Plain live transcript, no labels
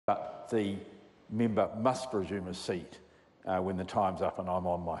the member must resume his seat when the time's up and I'm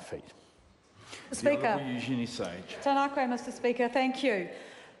on my feet. Speaker. Eugenie Sage. Tēnā koe, Mr Speaker. Thank you.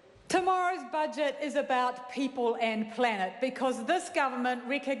 Tomorrow's budget is about people and planet because this government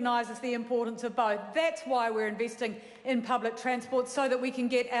recognises the importance of both. That's why we're investing in public transport, so that we can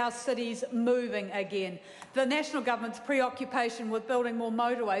get our cities moving again. The National Government's preoccupation with building more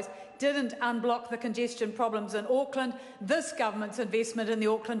motorways didn't unblock the congestion problems in Auckland. This government's investment in the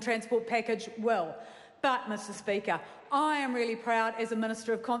Auckland Transport Package will. But, Mr Speaker, I am really proud as a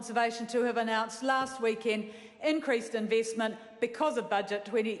Minister of Conservation to have announced last weekend increased investment because of Budget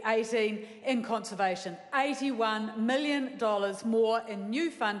 2018 in conservation. $81 million more in new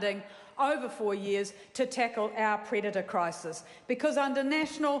funding over 4 years to tackle our predator crisis. Because under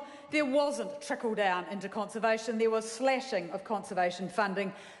National, there wasn't trickle-down into conservation, there was slashing of conservation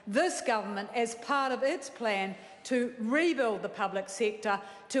funding. This government, as part of its plan to rebuild the public sector,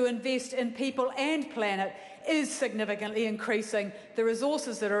 to invest in people and planet, is significantly increasing the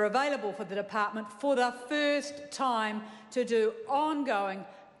resources that are available for the department for the first time to do ongoing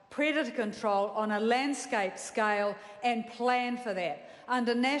predator control on a landscape scale and plan for that.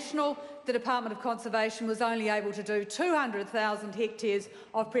 Under National, the Department of Conservation was only able to do 200,000 hectares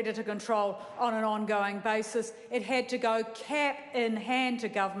of predator control on an ongoing basis. It had to go cap in hand to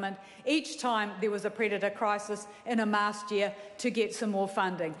government each time there was a predator crisis in a mast year to get some more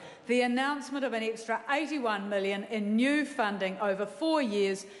funding. The announcement of an extra $81 million in new funding over 4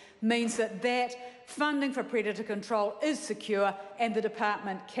 years means that that funding for predator control is secure and the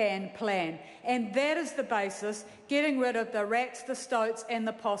department can plan. And that is the basis, getting rid of the rats, the stoats and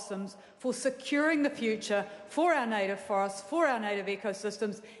the possums, for securing the future for our native forests, for our native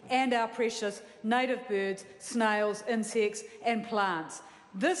ecosystems and our precious native birds, snails, insects and plants.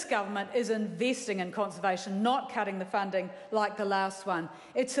 This government is investing in conservation, not cutting the funding like the last one.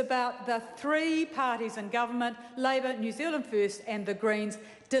 It's about the three parties in government, Labour, New Zealand First and the Greens,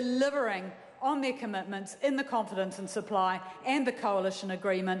 delivering on their commitments in the confidence and supply and the coalition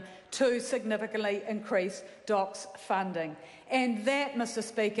agreement to significantly increase DOC's funding. And that, Mr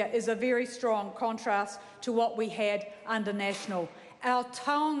Speaker, is a very strong contrast to what we had under National. Our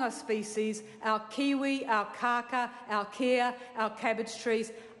taonga species, our kiwi, our kaka, our kea, our cabbage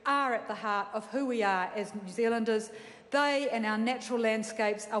trees are at the heart of who we are as New Zealanders. They and our natural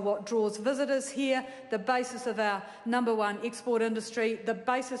landscapes are what draws visitors here, the basis of our #1 export industry, the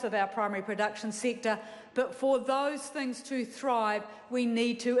basis of our primary production sector. But for those things to thrive, we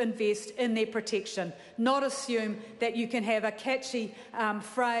need to invest in their protection, not assume that you can have a catchy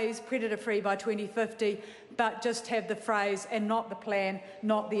phrase, predator-free by 2050, but just have the phrase and not the plan,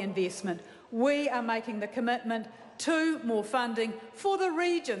 not the investment. We are making the commitment to more funding for the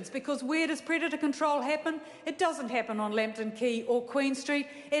regions, because where does predator control happen? It doesn't happen on Lambton Quay or Queen Street,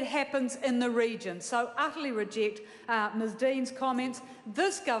 it happens in the regions. So utterly reject Ms Dean's comments.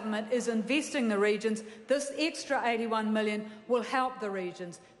 This government is investing in the regions. This extra $81 million will help the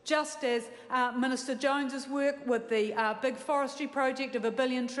regions. Just as Minister Jones's work with the big forestry project of 1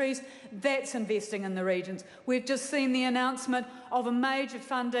 billion trees, that's investing in the regions. We've just seen the announcement of a major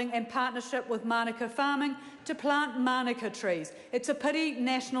funding and partnership with Mānuka Farming to plant Mānuka trees. It's a pity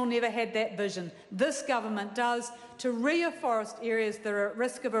National never had that vision. This government does, to reforest areas that are at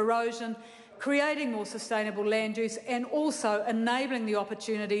risk of erosion, creating more sustainable land use and also enabling the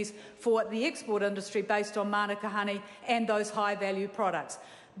opportunities for the export industry based on Mānuka honey and those high-value products.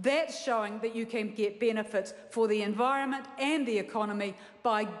 That's showing that you can get benefits for the environment and the economy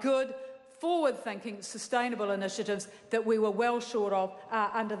by good, forward-thinking, sustainable initiatives that we were well short of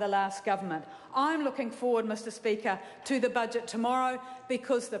under the last government. I'm looking forward, Mr Speaker, to the budget tomorrow,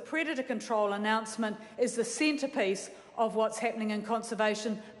 because the predator control announcement is the centrepiece of what's happening in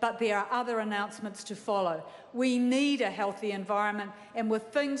conservation, but there are other announcements to follow. We need a healthy environment, and with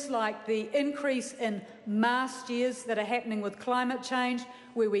things like the increase in mast years that are happening with climate change,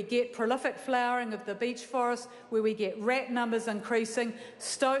 where we get prolific flowering of the beech forest, where we get rat numbers increasing,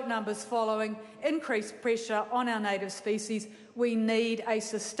 stoat numbers following, increased pressure on our native species, we need a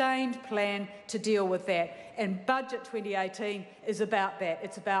sustained plan to deal with that. And Budget 2018 is about that.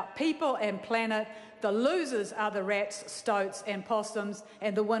 It's about people and planet. The losers are the rats, stoats and possums,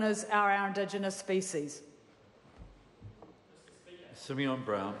 and the winners are our Indigenous species. Simeon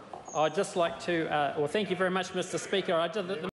Brown. I'd just like to, thank you very much, Mr Speaker.